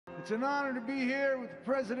It's an honor to be here with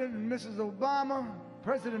President and Mrs. Obama,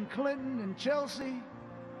 President Clinton and Chelsea,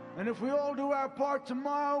 and if we all do our part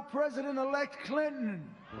tomorrow, President-elect Clinton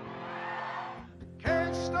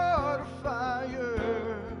can't start a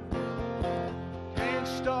fire, can't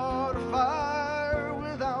start a fire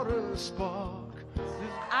without a spark.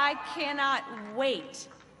 I cannot wait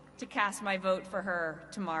to cast my vote for her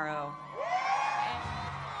tomorrow.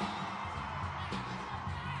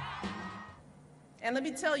 And let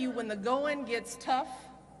me tell you, when the going gets tough,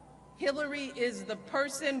 Hillary is the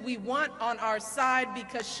person we want on our side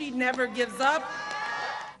because she never gives up.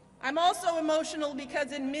 I'm also emotional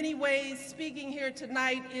because in many ways, speaking here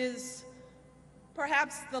tonight is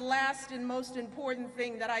perhaps the last and most important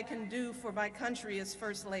thing that I can do for my country as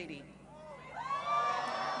First Lady.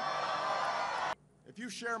 If you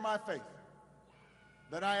share my faith,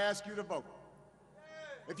 then I ask you to vote.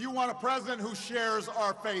 If you want a president who shares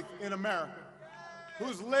our faith in America,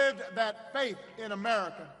 who's lived that faith in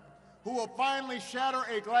America, who will finally shatter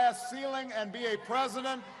a glass ceiling and be a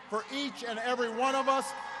president for each and every one of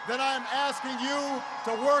us, then I'm asking you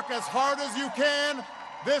to work as hard as you can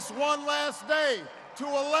this one last day to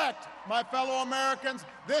elect, my fellow Americans,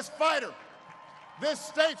 this fighter,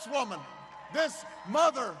 this stateswoman, this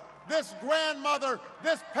mother, this grandmother,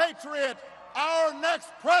 this patriot, our next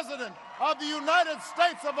president of the United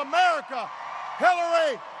States of America,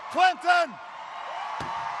 Hillary Clinton.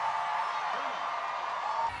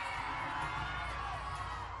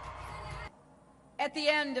 At the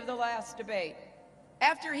end of the last debate,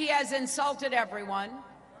 after he has insulted everyone,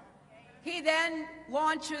 he then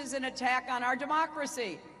launches an attack on our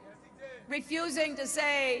democracy, refusing to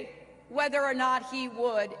say whether or not he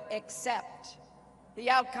would accept the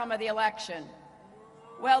outcome of the election.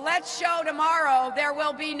 Well, let's show tomorrow there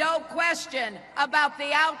will be no question about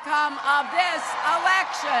the outcome of this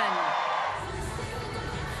election.